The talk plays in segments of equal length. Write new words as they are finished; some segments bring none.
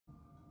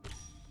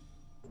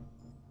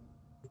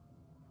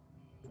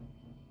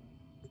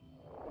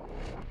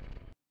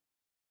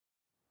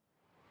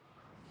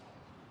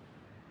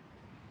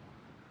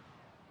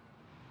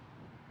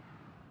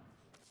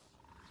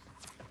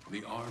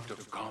The art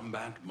of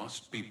combat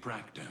must be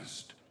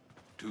practiced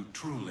to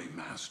truly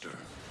master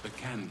the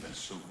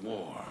canvas of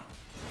war.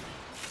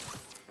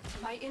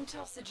 My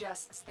intel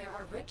suggests there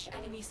are rich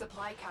enemy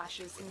supply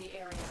caches in the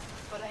area,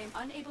 but I am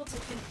unable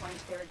to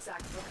pinpoint their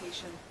exact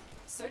location.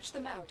 Search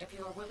them out if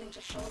you are willing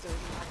to shoulder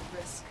the added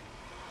risk.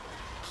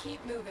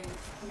 Keep moving.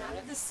 None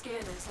of the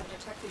scanners have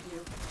detected you.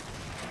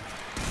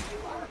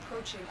 You are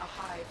approaching a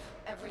hive.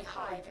 Every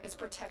hive is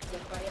protected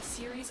by a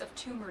series of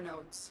tumor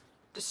nodes.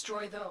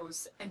 Destroy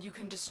those, and you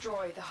can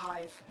destroy the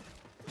hive.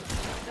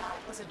 That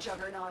was a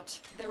juggernaut.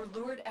 They were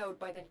lured out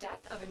by the death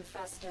of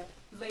infested.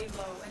 Lay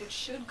low, and it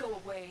should go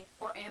away,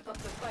 or amp up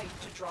the fight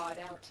to draw it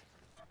out.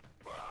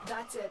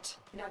 That's it.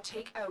 Now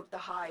take out the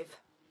hive.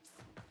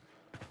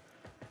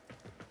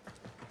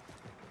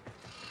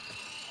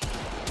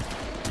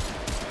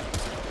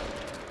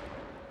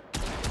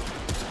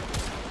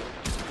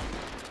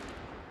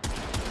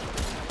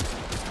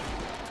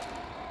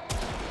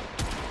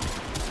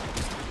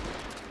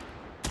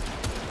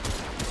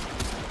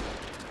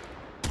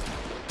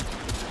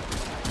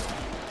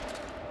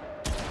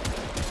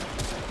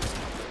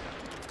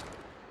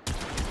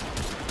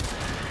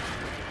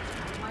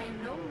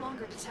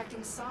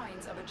 Detecting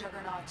signs of a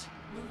juggernaut.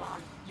 Move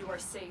on. You are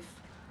safe.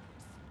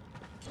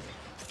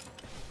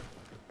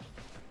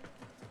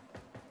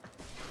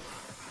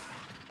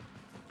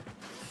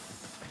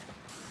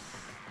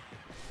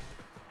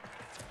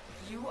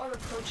 You are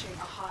approaching a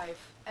hive.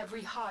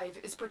 Every hive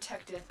is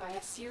protected by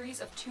a series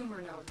of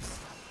tumor nodes.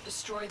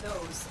 Destroy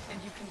those, and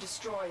you can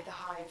destroy the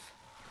hive.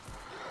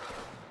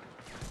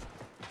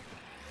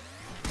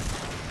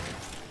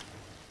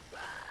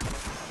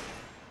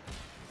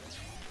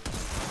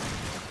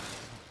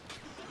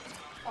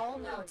 All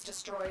nodes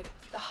destroyed.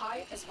 The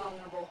hive is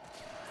vulnerable.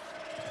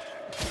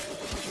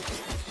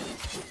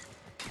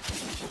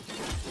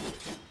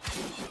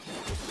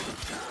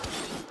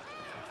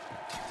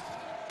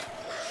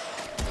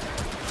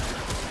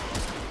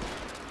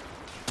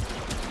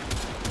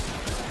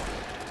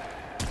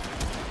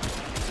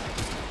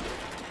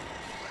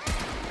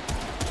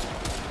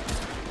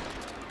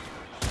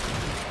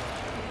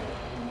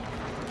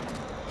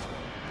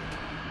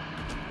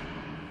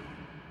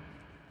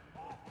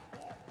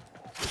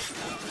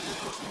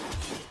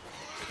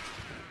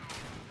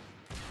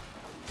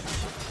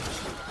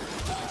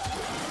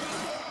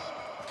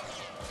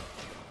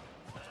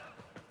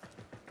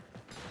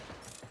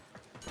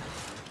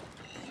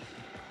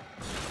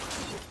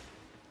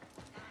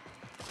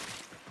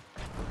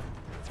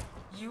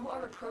 You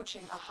are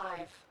approaching a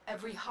hive.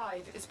 Every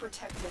hive is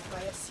protected by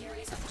a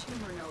series of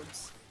tumor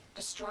nodes.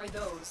 Destroy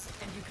those,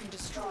 and you can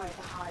destroy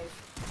the hive.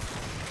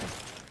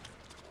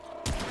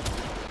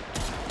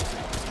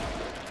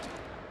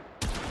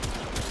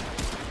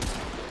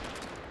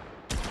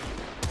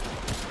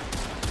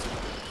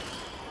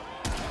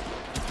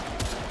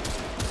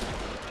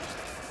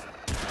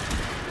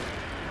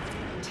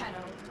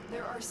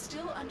 There are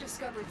still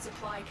undiscovered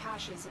supply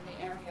caches in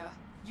the area.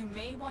 You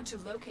may want to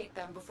locate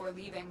them before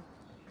leaving.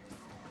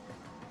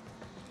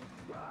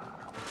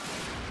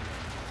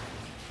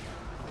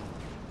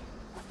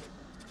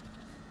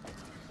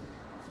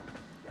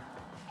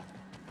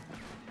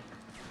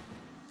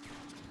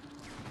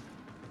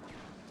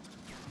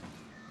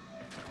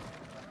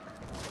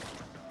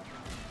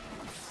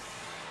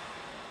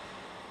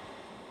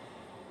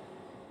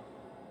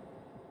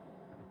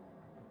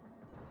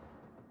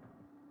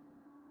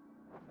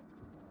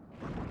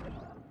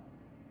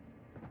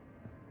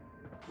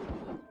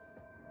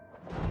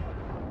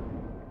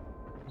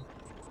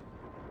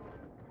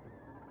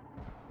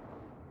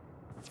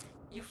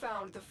 You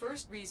found the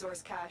first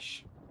resource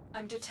cache.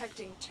 I'm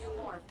detecting 2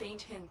 more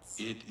faint hints.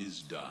 It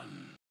is done.